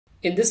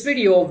In this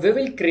video, we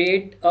will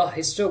create a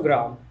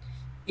histogram.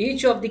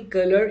 Each of the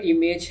color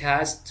image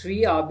has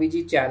 3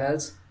 RGB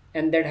channels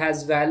and that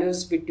has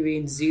values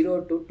between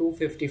 0 to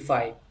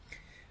 255.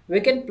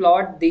 We can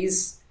plot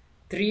these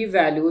 3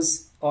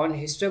 values on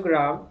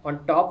histogram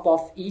on top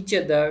of each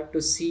other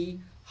to see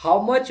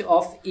how much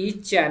of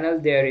each channel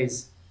there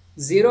is.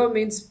 0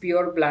 means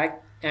pure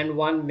black and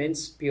 1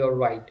 means pure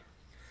white.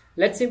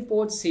 Let's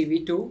import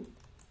CV2.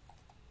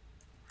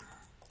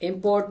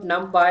 Import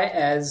numpy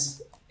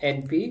as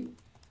np.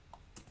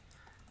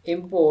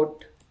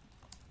 Import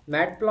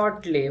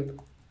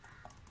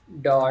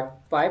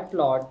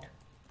matplotlib.pyplot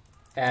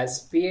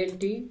as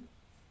plt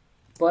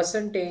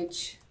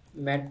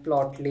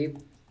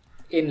 %matplotlib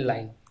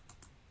inline.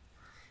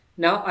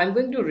 Now I'm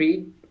going to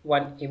read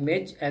one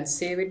image and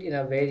save it in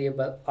a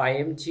variable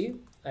img.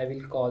 I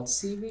will call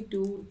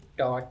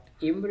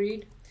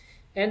cv2.imread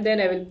and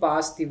then I will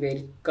pass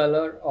the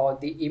color or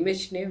the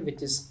image name,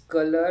 which is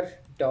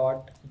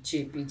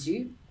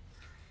color.jpg.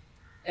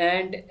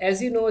 And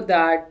as you know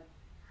that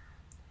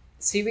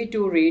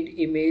CV2 read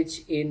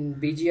image in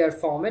BGR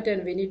format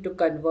and we need to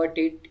convert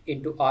it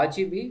into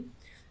RGB.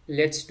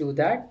 Let's do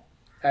that.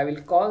 I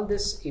will call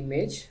this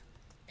image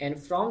and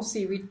from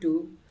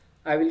CV2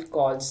 I will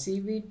call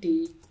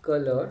CVT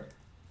color.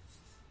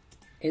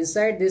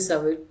 Inside this I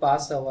will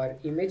pass our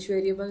image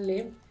variable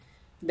name.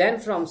 Then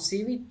from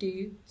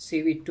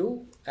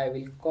CV2 I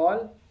will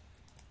call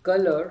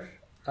color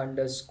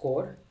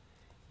underscore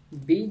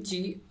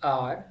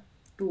BGR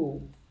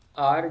to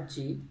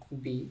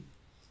RGB.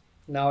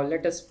 Now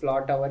let us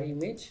plot our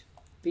image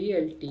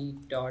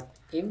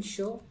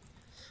plt.imshow.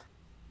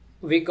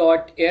 We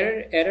got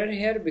error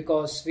here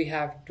because we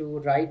have to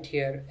write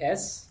here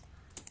S.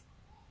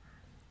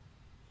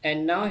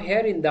 And now here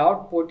in the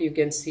output you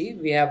can see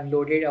we have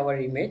loaded our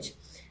image.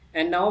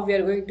 And now we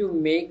are going to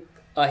make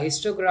a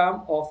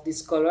histogram of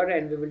this color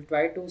and we will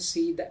try to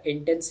see the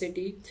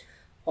intensity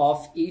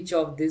of each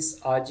of this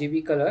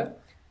RGB color.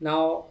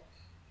 Now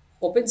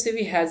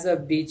OpenCV has a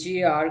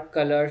BGR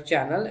color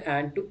channel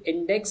and to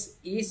index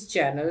each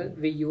channel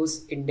we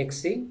use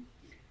indexing,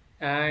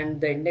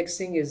 and the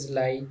indexing is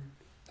like,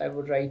 I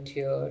would write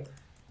here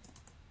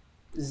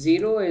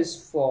 0 is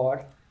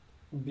for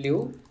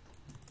blue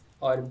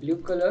or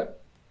blue color,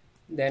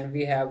 then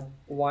we have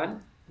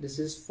 1, this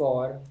is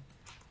for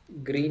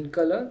green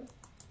color,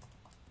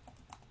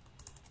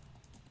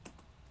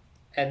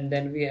 and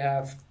then we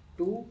have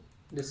 2,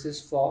 this is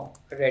for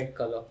red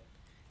color.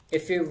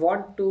 If you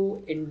want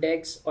to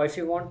index or if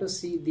you want to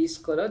see this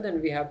color,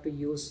 then we have to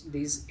use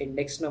this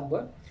index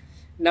number.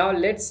 Now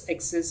let's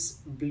access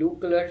blue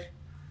color.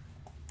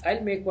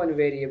 I'll make one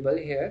variable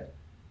here,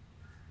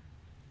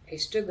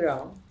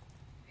 histogram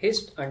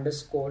hist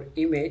underscore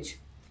image.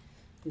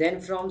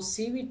 Then from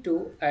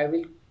CV2 I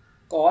will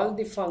call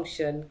the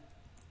function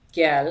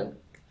cal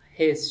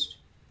hist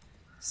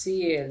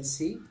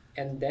calc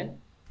and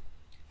then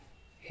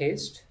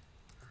hist.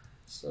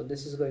 So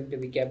this is going to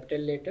be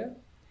capital letter.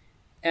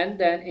 And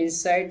then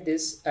inside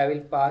this I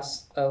will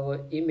pass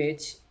our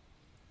image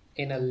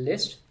in a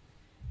list,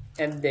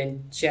 and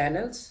then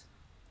channels.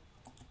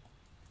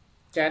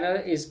 Channel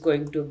is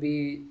going to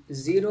be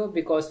 0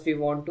 because we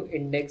want to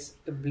index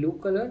a blue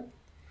color,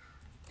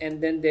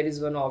 and then there is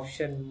one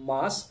option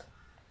mask.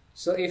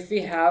 So if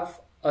we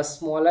have a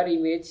smaller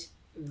image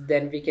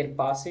then we can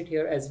pass it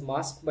here as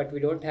mask, but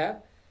we don't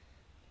have,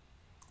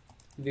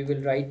 we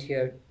will write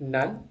here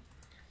none.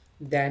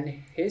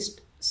 Then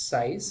hist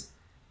size,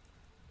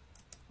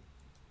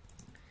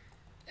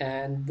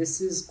 and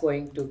this is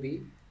going to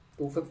be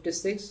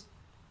 256,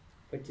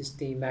 which is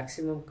the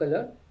maximum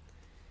color.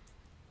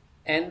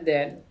 And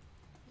then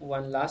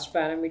one last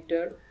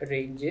parameter,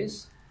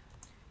 ranges,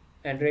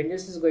 and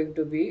ranges is going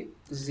to be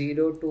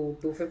 0 to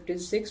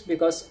 256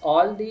 because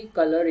all the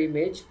color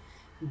image,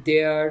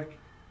 their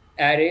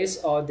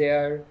arrays or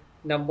their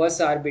numbers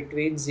are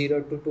between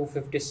 0 to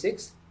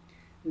 256.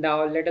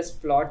 Now let us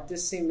plot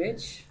this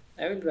image.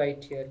 I will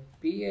write here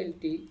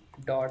plt.plot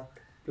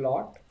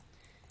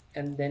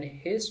and then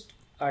hist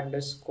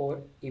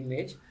underscore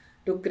image.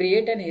 To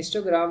create an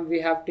histogram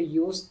we have to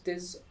use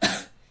this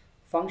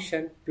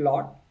function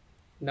plot.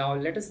 Now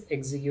let us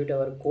execute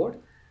our code.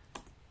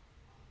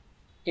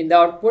 In the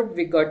output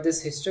we got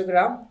this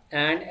histogram,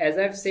 and as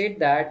I've said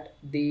that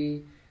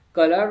the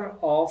color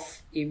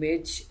of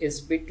image is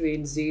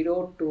between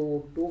 0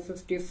 to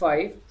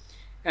 255,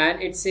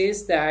 and it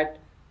says that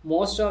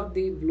most of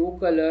the blue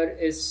color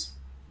is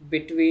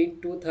between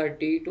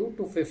 230 to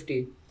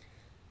 250.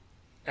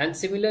 And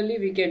similarly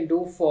we can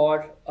do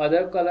for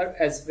other color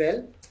as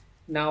well.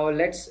 Now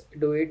let's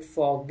do it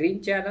for green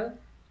channel.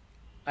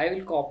 I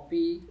will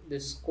copy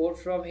this code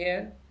from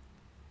here,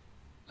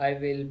 I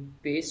will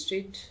paste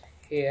it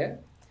here,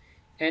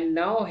 and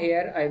now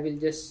here I will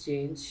just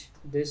change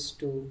this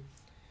to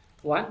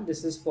 1.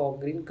 This is for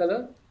green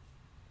color,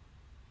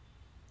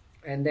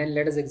 and then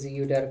let us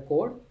execute our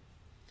code.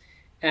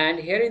 And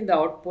here in the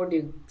output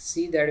you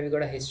see that we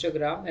got a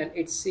histogram, and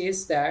it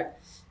says that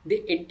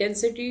the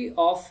intensity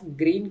of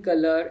green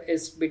color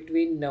is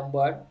between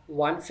number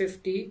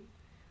 150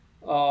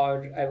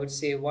 or I would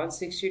say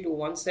 160 to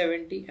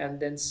 170, and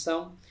then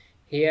some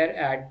here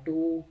at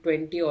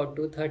 220 or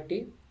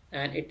 230,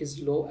 and it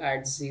is low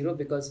at 0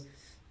 because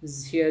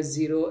here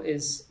 0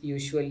 is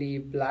usually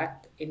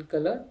black in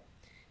color.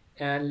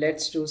 And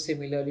let's do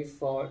similarly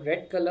for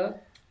red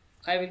color.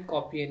 I will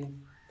copy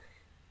and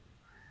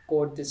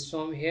code this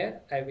from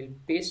here. I will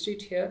paste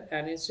it here,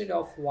 and instead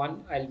of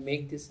 1 I'll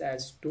make this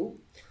as 2,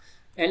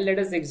 and let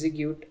us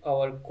execute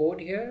our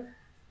code here.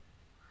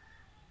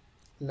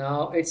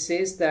 Now it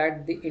says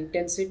that the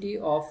intensity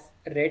of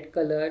red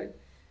color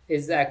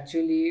is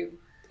actually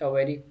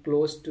very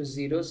close to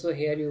 0. So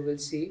here you will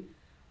see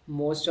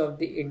most of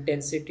the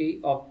intensity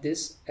of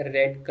this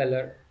red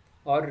color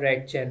or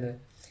red channel.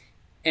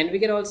 And we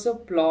can also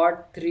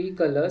plot 3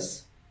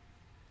 colors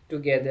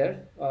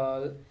together.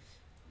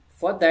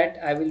 For that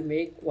I will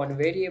make one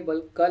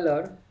variable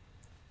color,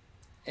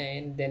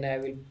 and then I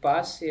will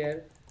pass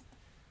here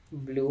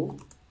blue,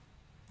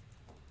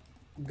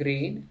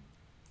 green,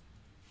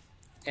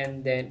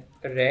 and then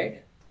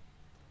red,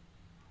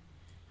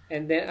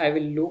 and then I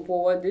will loop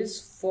over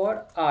this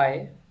for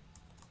I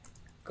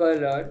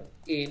color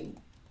in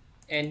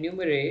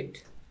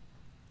enumerate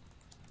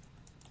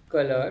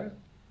color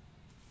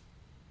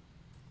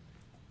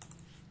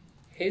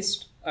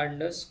hist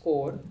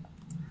underscore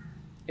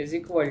is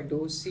equal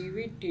to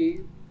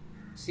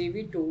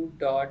cv2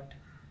 dot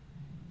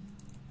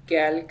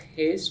calc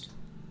hist,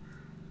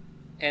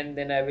 and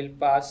then I will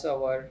pass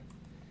our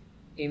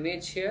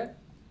image here,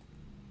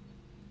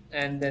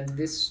 and then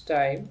this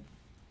time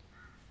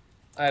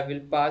I will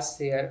pass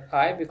here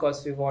I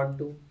because we want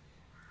to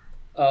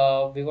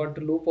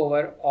loop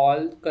over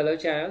all color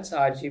channels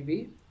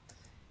RGB,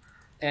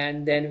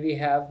 and then we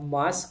have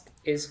mask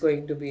is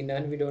going to be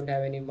none, we don't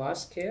have any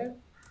mask here,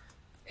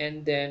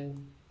 and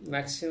then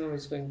maximum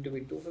is going to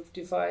be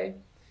 255,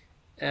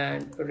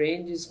 and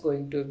range is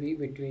going to be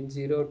between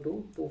 0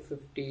 to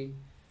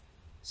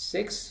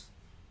 256,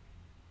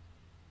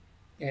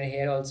 and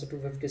here also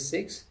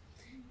 256,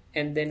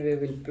 and then we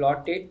will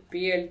plot it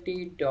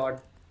plt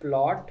dot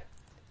plot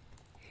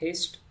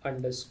hist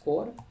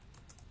underscore,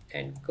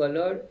 and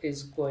color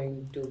is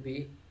going to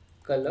be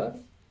color,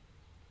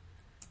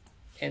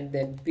 and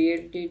then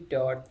plt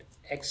dot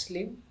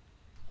xlim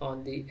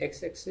on the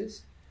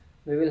x-axis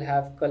we will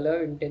have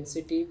color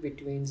intensity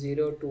between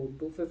 0 to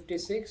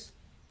 256,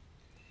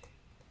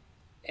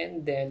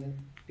 and then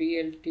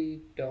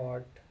plt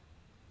dot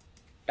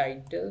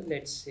title,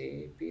 let's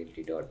say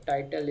plt dot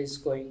title is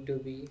going to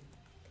be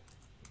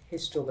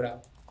histogram.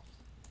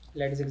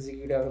 Let us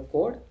execute our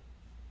code,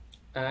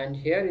 and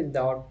here in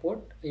the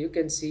output you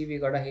can see we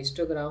got a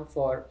histogram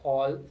for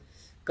all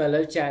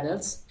color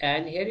channels,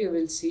 and here you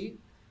will see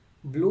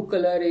blue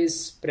color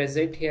is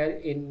present here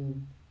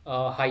in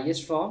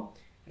highest form,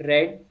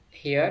 red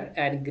here,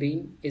 and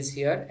green is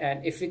here.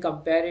 And if we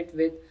compare it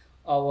with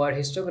our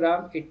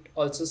histogram, it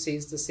also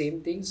says the same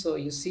thing. So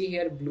you see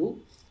here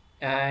blue,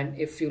 and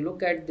if you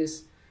look at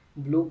this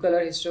blue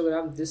color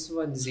histogram, this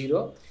one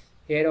 0.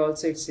 Here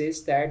also it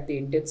says that the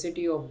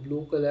intensity of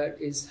blue color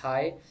is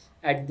high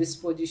at this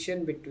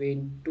position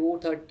between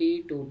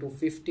 230 to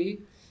 250.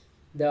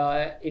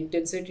 The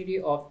intensity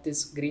of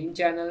this green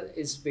channel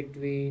is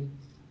between,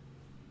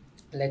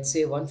 let's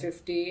say,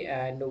 150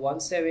 and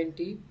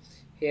 170.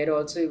 Here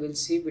also you will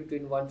see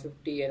between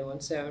 150 and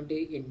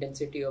 170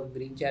 intensity of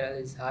green channel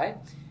is high,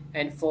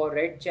 and for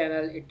red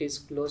channel it is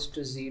close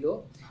to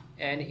 0.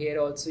 And here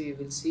also you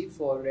will see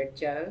for red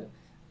channel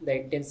the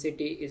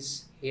intensity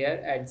is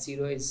here at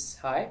 0 is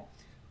high.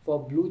 For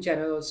blue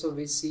channel also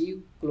we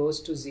see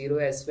close to 0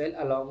 as well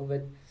along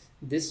with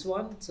this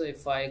one. So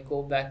if I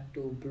go back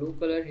to blue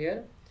color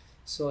here,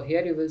 so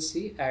here you will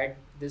see at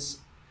this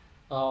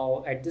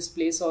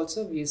place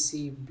also we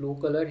see blue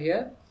color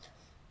here.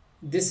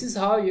 This is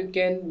how you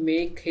can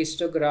make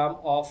histogram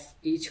of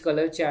each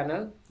color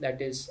channel,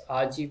 that is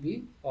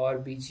RGB or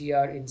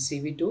BGR in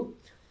CV2.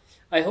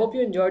 I hope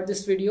you enjoyed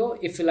this video.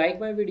 If you like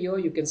my video,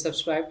 you can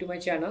subscribe to my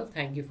channel.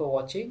 Thank you for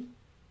watching.